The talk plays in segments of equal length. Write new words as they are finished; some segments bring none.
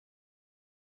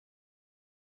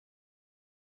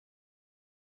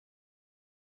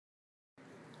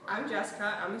I'm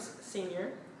Jessica, I'm a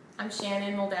senior. I'm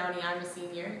Shannon Muldowney, I'm a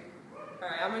senior.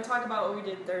 Alright, I'm going to talk about what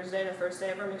we did Thursday, the first day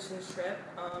of our missions trip.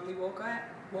 We woke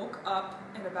up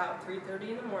at about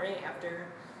 3:30 in the morning after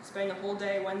spending the whole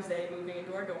day Wednesday moving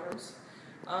into our dorms.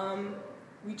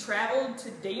 We traveled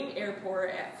to Dayton Airport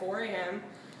at 4 a.m.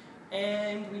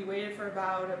 and we waited for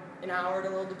about an hour to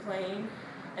load the plane.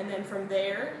 And then from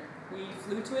there, we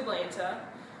flew to Atlanta.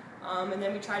 And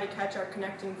then we tried to catch our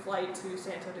connecting flight to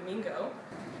Santo Domingo.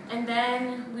 And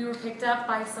then we were picked up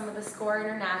by some of the SCORE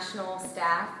International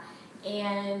staff,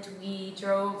 and we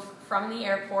drove from the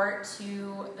airport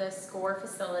to the SCORE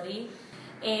facility.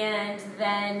 And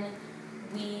then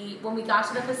when we got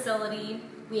to the facility,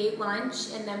 we ate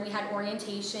lunch, and then we had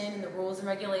orientation and the rules and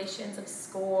regulations of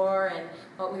SCORE and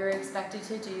what we were expected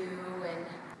to do. And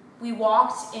we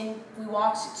walked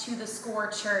to the SCORE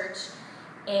church,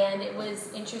 and it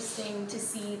was interesting to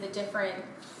see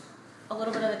a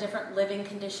little bit of the different living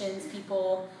conditions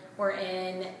people were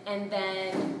in. And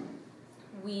then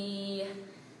we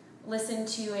listened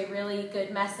to a really good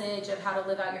message of how to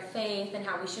live out your faith and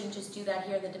how we shouldn't just do that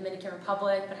here in the Dominican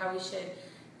Republic, but how we should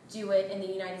do it in the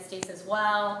United States as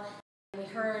well. And we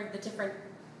heard the different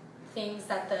things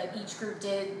that each group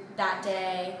did that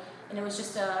day, and it was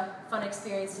just a fun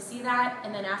experience to see that.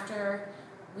 And then after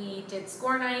we did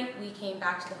SCORE night, we came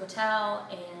back to the hotel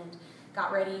and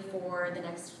got ready for the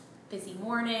next busy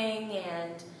morning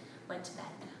and went to bed.